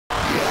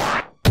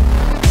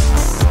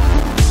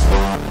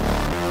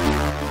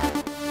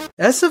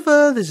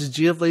Esifa, this is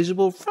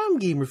GFLaserable from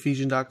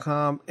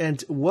GamerFusion.com,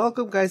 and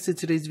welcome guys to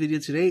today's video.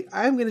 Today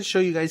I'm going to show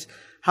you guys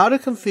how to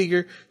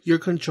configure your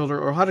controller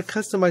or how to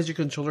customize your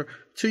controller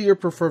to your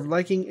preferred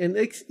liking, and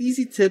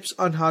easy tips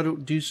on how to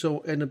do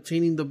so and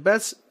obtaining the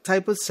best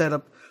type of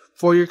setup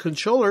for your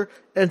controller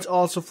and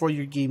also for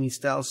your gaming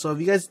style. So if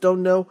you guys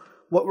don't know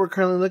what we're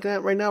currently looking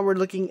at right now, we're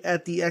looking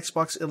at the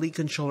Xbox Elite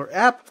Controller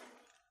app.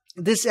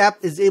 This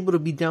app is able to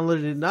be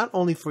downloaded not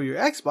only for your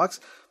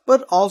Xbox,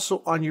 but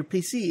also on your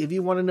PC. If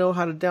you want to know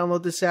how to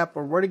download this app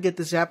or where to get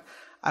this app,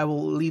 I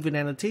will leave an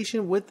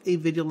annotation with a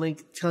video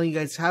link telling you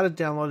guys how to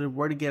download it,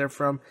 where to get it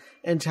from,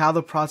 and how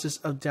the process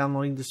of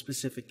downloading the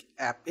specific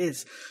app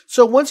is.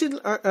 So once you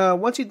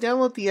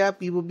download the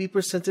app, you will be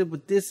presented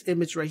with this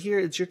image right here.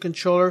 It's your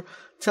controller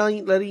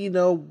letting you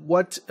know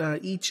what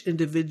each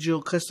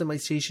individual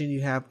customization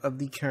you have of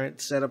the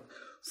current setup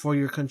for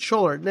your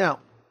controller.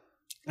 Now,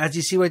 as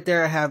you see right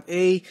there, I have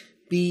A,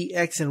 B,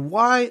 X, and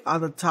Y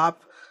on the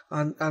top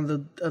on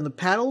the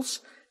panels,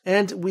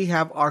 and we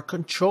have our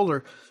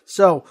controller.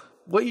 So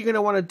what you're going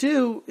to want to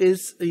do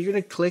is you're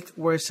going to click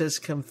where it says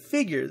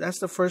configure. That's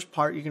the first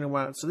part you're going to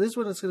want. So this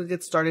one is going to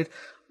get started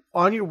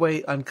on your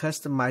way on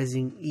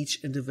customizing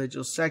each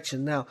individual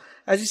section. Now,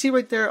 as you see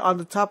right there on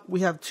the top,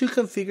 we have two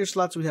configure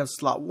slots. We have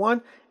slot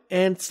 1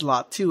 and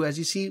slot 2. As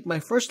you see, my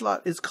first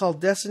slot is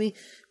called Destiny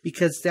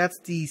because that's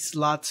the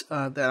slot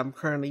that I'm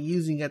currently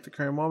using at the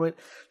current moment.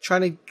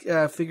 Trying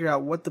to figure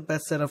out what the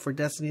best setup for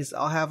Destiny is.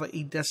 I'll have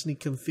a Destiny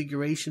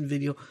configuration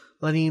video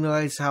letting you know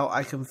guys how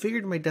I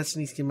configured my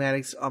Destiny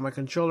schematics on my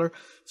controller,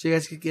 so you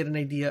guys can get an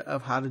idea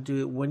of how to do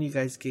it when you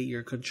guys get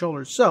your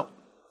controller. So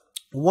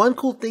one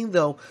cool thing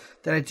though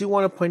that I do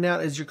want to point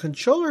out is your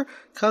controller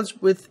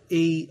comes with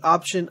a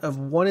option of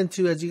 1 and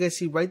 2, as you guys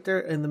see right there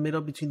in the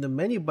middle between the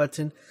menu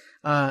button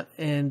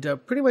and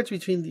pretty much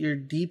between your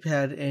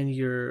D-pad and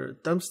your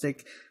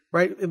thumbstick.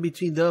 Right in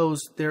between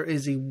those, there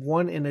is a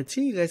 1 and a 2.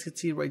 You guys can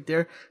see it right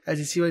there. As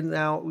you see right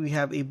now, we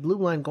have a blue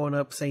line going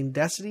up saying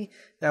Destiny.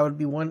 That would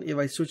be 1. If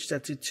I switch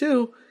that to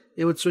 2,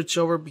 it would switch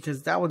over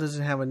because that one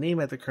doesn't have a name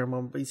at the current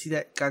moment. But you see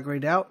that got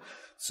grayed out.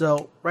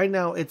 So right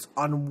now it's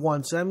on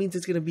 1. So that means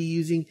it's going to be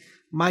using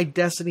my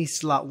Destiny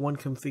slot 1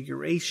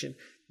 configuration.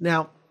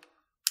 Now,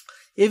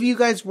 if you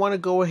guys want to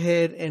go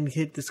ahead and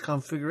hit this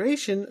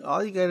configuration,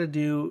 all you got to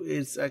do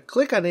is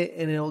click on it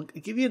and it'll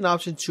give you an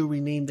option to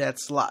rename that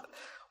slot.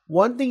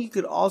 One thing you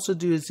could also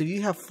do is if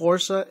you have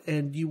Forza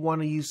and you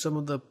want to use some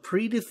of the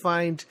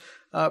predefined,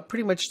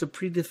 pretty much the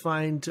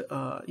predefined,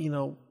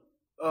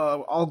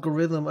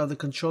 algorithm of the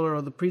controller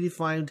or the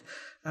predefined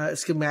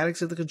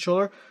schematics of the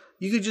controller,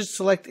 you could just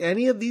select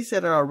any of these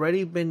that are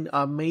already been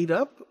made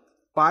up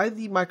by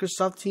the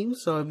Microsoft team.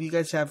 So if you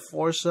guys have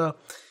Forza,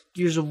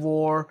 Gears of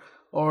War,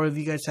 or if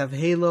you guys have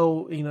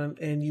Halo,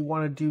 and you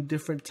want to do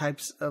different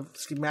types of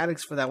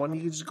schematics for that one,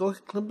 you can just go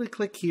simply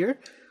click here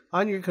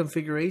on your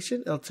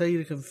configuration. It'll tell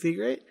you to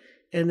configure it,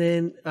 and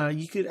then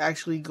you could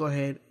actually go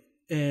ahead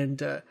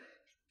and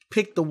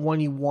pick the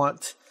one you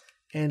want,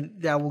 and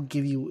that will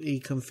give you a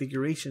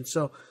configuration.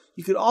 So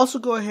you could also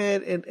go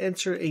ahead and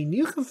enter a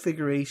new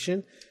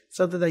configuration,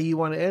 something that you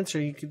want to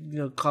enter. You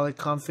could call it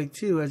config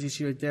 2, as you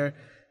see right there.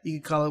 You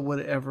can call it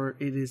whatever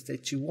it is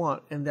that you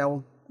want, and that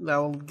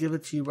will give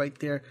it to you right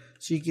there,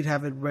 so you can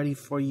have it ready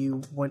for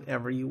you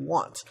whenever you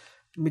want,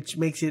 which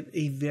makes it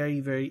a very,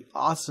 very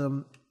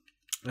awesome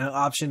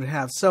option to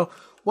have. So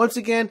once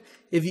again,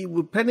 if you,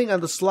 depending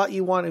on the slot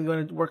you want, if you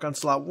want to work on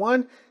slot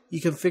 1,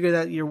 you configure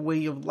that your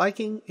way of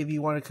liking. If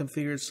you want to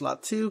configure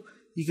slot 2,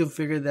 you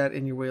configure that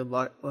in your way of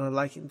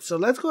liking. So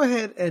let's go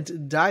ahead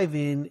and dive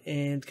in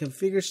and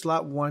configure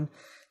slot 1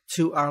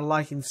 to our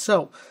liking.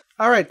 So,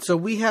 all right, so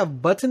we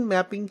have button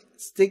mapping,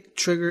 stick,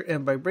 trigger,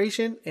 and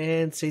vibration,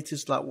 and say to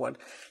slot 1.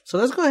 So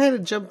let's go ahead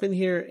and jump in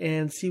here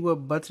and see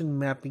what button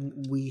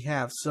mapping we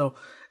have. So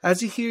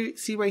as you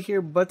see right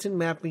here, button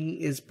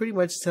mapping is pretty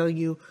much telling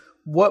you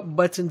what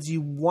buttons you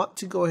want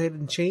to go ahead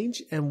and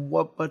change and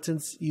what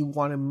buttons you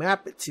want to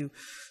map it to.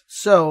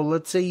 So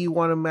let's say you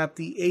want to map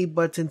the A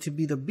button to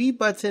be the B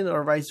button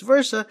or vice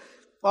versa.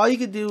 All you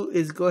can do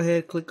is go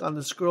ahead, click on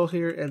the scroll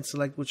here and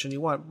select which one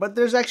you want. But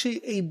there's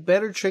actually a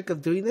better trick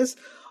of doing this.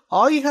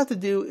 All you have to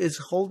do is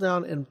hold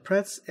down and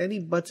press any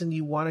button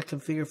you want to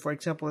configure. For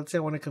example, let's say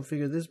I want to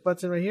configure this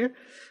button right here,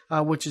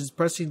 which is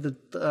pressing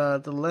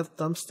the left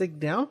thumbstick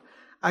down.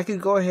 I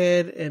could go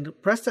ahead and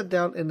press that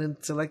down and then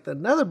select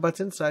another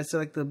button. So I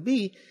select the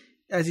B.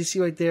 As you see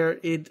right there,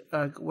 it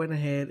went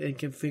ahead and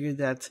configured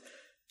that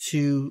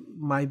to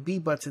my B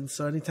button.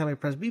 So anytime I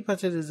press B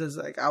button, it's just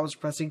like I was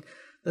pressing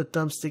the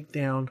thumbstick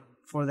down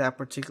for that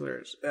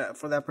particular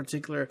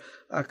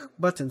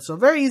button. So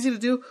very easy to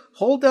do.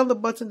 Hold down the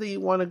button that you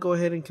want to go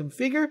ahead and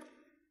configure.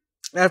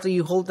 After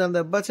you hold down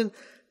that button,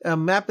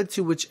 map it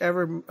to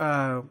whichever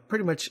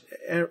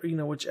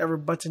whichever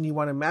button you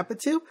want to map it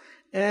to,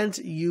 and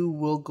you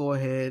will go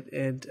ahead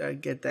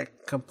and get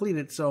that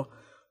completed. So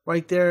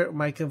right there,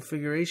 my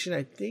configuration,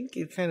 I think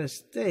it kind of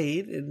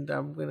stayed, and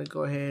I'm going to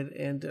go ahead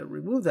and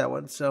remove that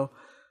one. So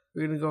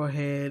we're going to go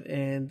ahead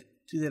and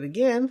do that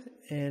again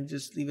and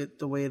just leave it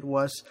the way it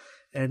was.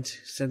 and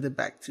send it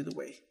back to the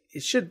way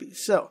it should be.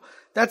 So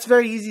that's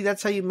very easy.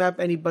 That's how you map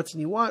any button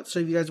you want. So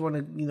if you guys want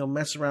to,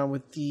 mess around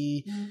with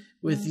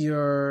with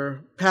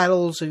your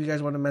paddles, or if you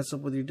guys want to mess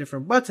up with your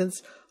different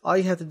buttons, all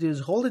you have to do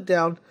is hold it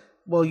down.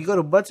 Well, you go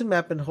to button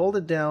map and hold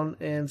it down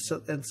and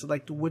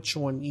select which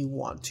one you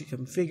want to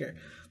configure.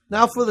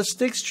 Now for the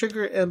sticks,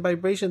 trigger, and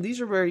vibration,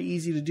 these are very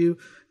easy to do.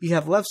 You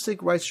have left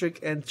stick, right stick,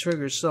 and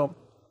trigger. So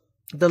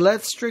the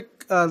left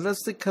stick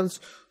comes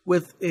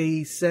with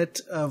a set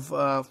of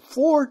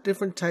 4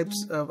 different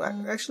types of,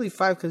 actually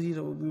 5, because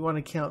we want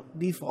to count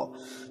default.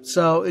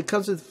 So it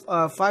comes with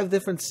 5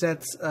 different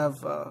sets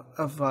of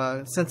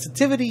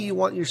sensitivity you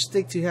want your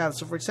stick to have.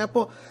 So for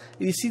example,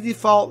 if you see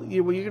default, what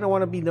you're going to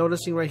want to be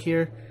noticing right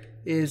here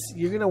is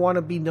you're going to want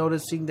to be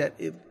noticing that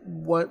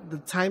what the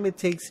time it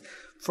takes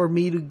for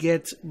me to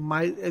get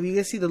my, if you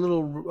guys see the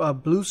little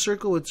blue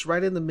circle, it's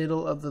right in the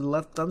middle of the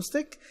left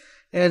thumbstick,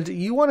 and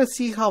you want to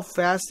see how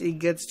fast it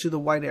gets to the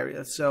white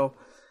area. So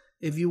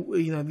if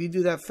if you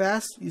do that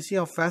fast, you see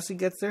how fast it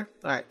gets there.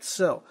 All right.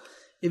 So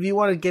if you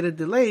want to get it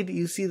delayed,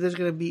 you see there's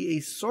going to be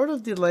a sort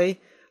of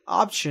delay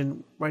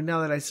option right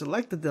now that I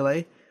select the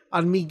delay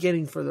on me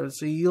getting further.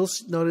 So you'll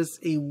notice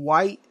a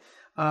white,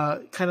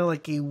 kind of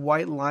like a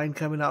white line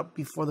coming out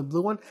before the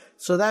blue one.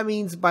 So that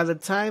means by the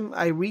time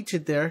I reach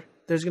it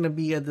there's going to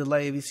be a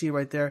delay. If you see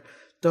right there,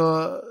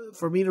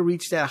 for me to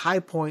reach that high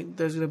point,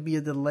 there's going to be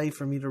a delay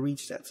for me to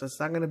reach that. So it's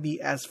not going to be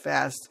as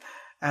fast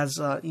as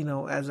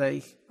as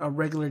a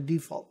regular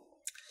default.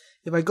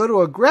 If I go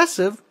to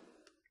aggressive,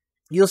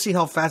 you'll see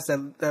how fast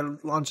that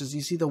launches.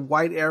 You see the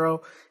white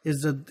arrow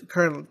is the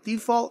current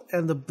default,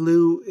 and the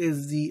blue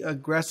is the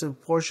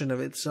aggressive portion of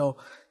it. So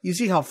you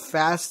see how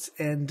fast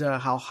and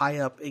how high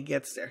up it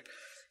gets there.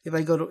 If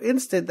I go to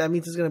instant, that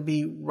means it's going to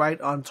be right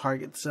on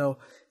target. So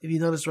if you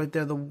notice right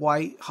there, the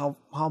white, how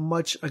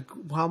much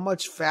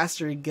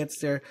faster it gets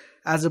there,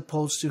 as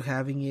opposed to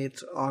having it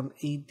on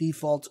a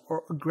default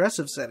or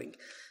aggressive setting.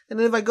 And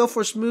then if I go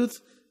for smooth,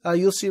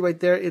 you'll see right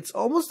there, it's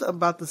almost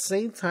about the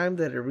same time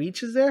that it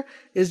reaches there.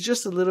 It's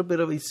just a little bit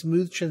of a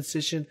smooth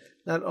transition,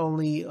 not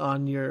only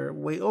on your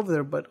way over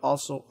there, but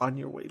also on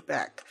your way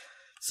back.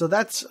 So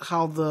that's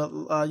how the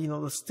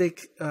the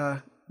stick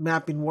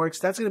mapping works.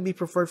 That's going to be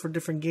preferred for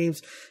different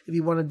games. If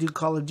you want to do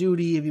Call of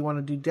Duty, if you want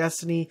to do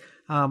Destiny,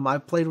 I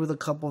played with a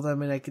couple of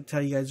them, and I can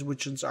tell you guys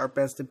which ones are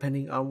best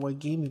depending on what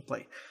game you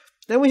play.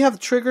 Then we have the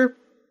trigger.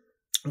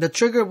 The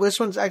trigger, this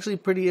one's actually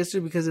pretty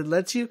interesting because it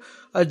lets you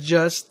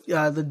adjust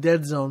the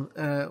dead zone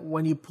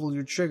when you pull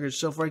your triggers.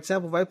 So for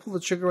example, if I pull the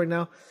trigger right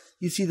now,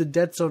 you see the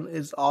dead zone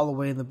is all the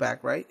way in the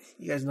back, right?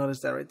 You guys notice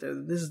that right there.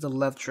 This is the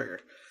left trigger.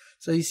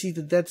 So you see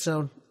the dead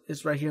zone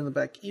is right here in the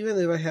back. Even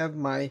if I have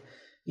my,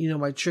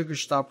 my trigger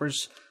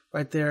stoppers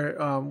right there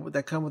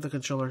that come with the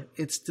controller,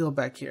 it's still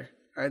back here.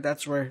 All right,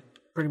 that's where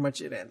pretty much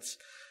it ends.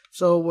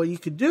 So what you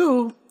could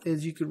do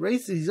is you could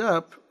raise these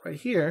up right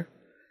here.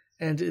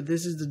 And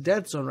this is the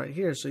dead zone right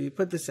here. So you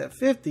put this at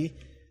 50.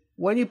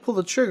 When you pull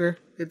the trigger,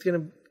 it's going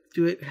to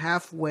do it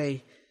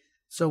halfway.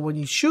 So when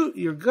you shoot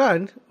your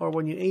gun or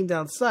when you aim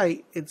down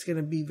sight, it's going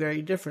to be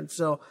very different.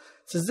 So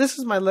since this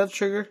is my left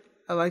trigger,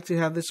 I like to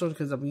have this one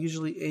because I'm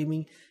usually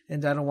aiming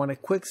and I don't want a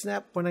quick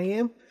snap when I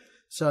am.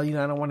 So, I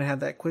don't want to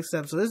have that quick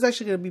snap. So this is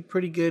actually going to be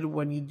pretty good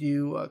when you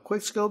do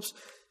quick scopes.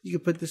 You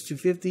can put this to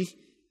 50.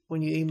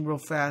 When you aim real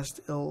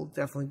fast, it'll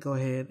definitely go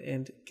ahead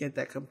and get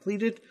that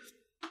completed.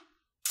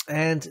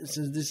 And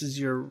since this is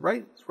your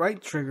right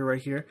trigger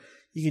right here,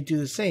 you can do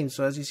the same.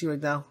 So as you see right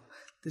now,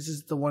 this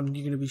is the one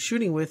you're going to be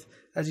shooting with.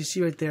 As you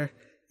see right there,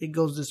 it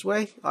goes this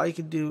way. All you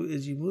can do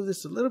is you move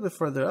this a little bit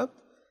further up,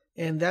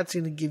 and that's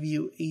going to give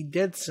you a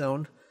dead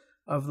zone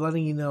of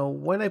letting you know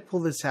when I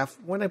pull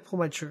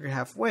my trigger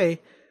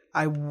halfway,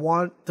 I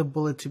want the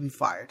bullet to be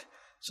fired.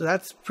 So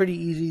that's pretty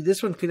easy.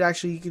 This one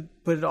you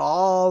could put it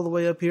all the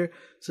way up here.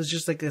 So it's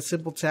just like a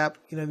simple tap.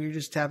 If you're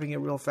just tapping it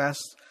real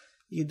fast,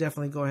 you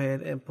definitely go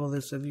ahead and pull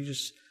this if you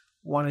just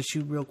want to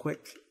shoot real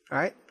quick. All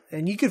right.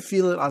 And you can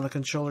feel it on the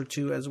controller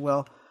too as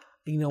well,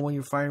 when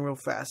you're firing real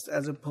fast,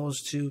 as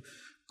opposed to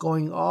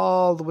going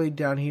all the way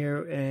down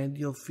here, and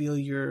you'll feel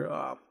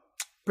your,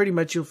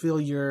 you'll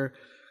feel your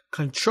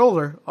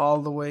controller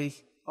all the way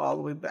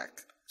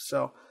back.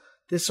 So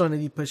this one,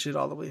 if you push it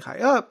all the way high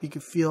up, you can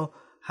feel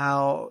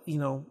how,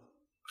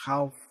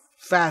 how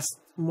fast,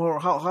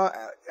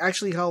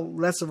 how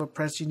less of a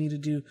press you need to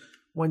do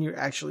when you're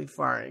actually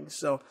firing.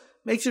 So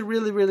makes it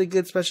really, really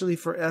good, especially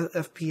for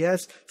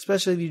FPS,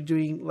 especially if you're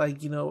doing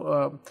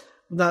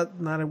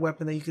not a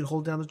weapon that you can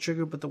hold down the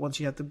trigger, but the ones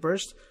you have to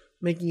burst,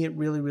 making it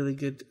really, really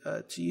good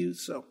to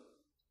use. So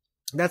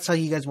that's how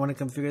you guys want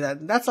to configure that.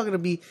 And that's all going to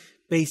be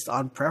based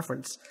on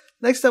preference.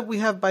 Next up, we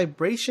have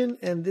vibration,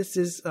 and this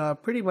is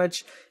pretty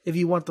much if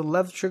you want the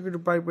left trigger to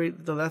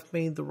vibrate, the left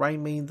main, the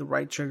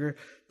right trigger.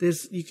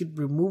 This, you could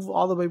remove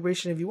all the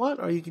vibration if you want,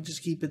 or you can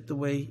just keep it the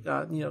way,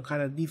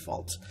 kind of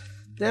default.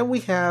 Then we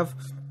have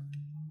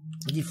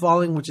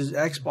defaulting, which is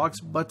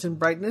Xbox button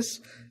brightness,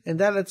 and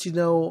that lets you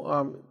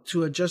know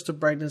to adjust the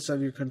brightness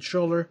of your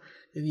controller.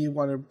 If you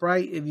want it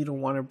bright, if you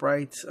don't want it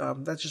bright,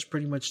 that's just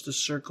pretty much the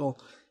circle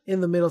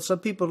in the middle. Some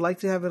people like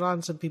to have it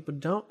on, some people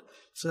don't.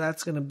 So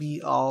that's going to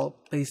be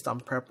all based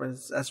on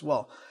preference as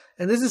well.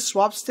 And this is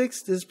swap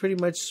sticks. This pretty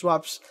much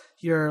swaps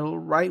your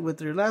right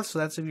with your left. So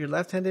that's if you're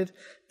left-handed.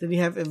 Then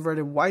you have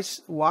inverted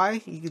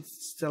Y. You could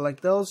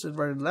select those,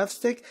 inverted left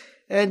stick.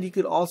 And you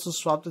could also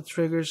swap the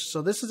triggers.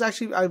 So this is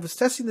actually, I was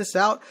testing this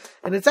out.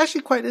 And it's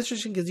actually quite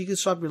interesting because you can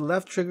swap your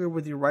left trigger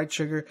with your right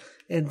trigger.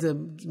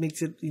 And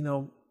makes it,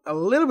 a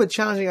little bit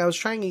challenging. I was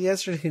trying it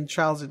yesterday in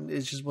trials and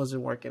it just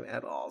wasn't working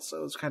at all. So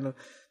it was kind of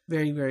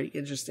very, very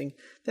interesting.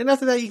 Then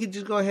after that, you can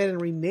just go ahead and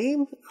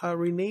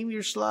rename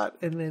your slot,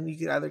 and then you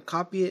can either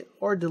copy it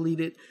or delete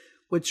it,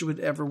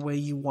 whichever way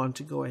you want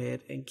to go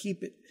ahead and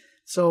keep it.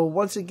 So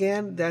once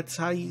again, that's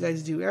how you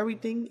guys do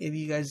everything. If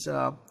you guys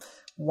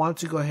want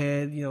to go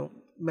ahead,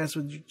 mess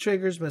with your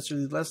triggers, mess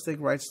with your left stick,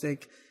 right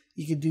stick,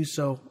 you can do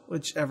so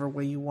whichever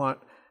way you want.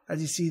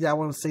 As you see, that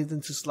one was saved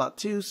into slot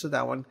 2, so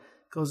that one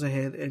goes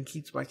ahead and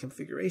keeps my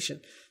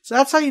configuration. So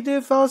that's how you do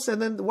it, fellas.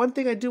 And then one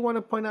thing I do want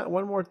to point out,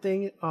 one more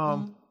thing.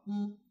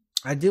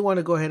 I do want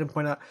to go ahead and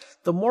point out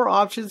the more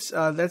options.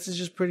 That's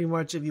just pretty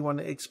much if you want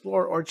to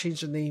explore or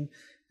change the name.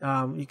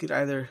 You could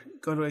either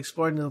go to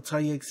explore and it'll tell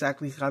you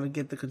exactly how to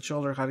get the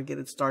controller, how to get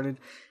it started,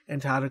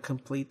 and how to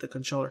complete the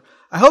controller.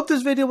 I hope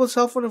this video was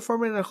helpful and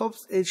informative, and I hope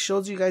it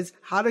shows you guys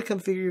how to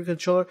configure your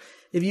controller.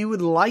 If you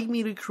would like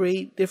me to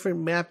create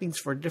different mappings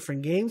for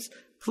different games,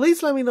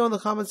 please let me know in the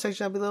comment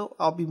section down below.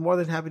 I'll be more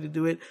than happy to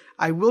do it.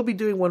 I will be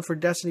doing one for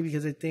Destiny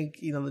because I think,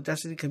 the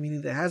Destiny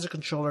community that has a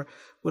controller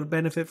would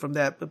benefit from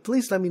that. But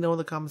please let me know in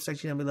the comment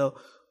section down below.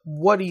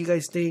 What do you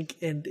guys think?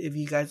 And if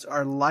you guys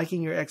are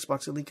liking your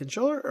Xbox Elite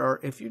controller, or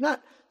if you're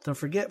not, don't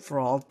forget, for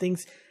all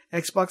things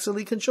Xbox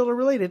Elite controller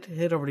related,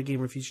 head over to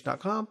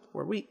GamerFusion.com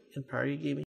where we empower your gaming.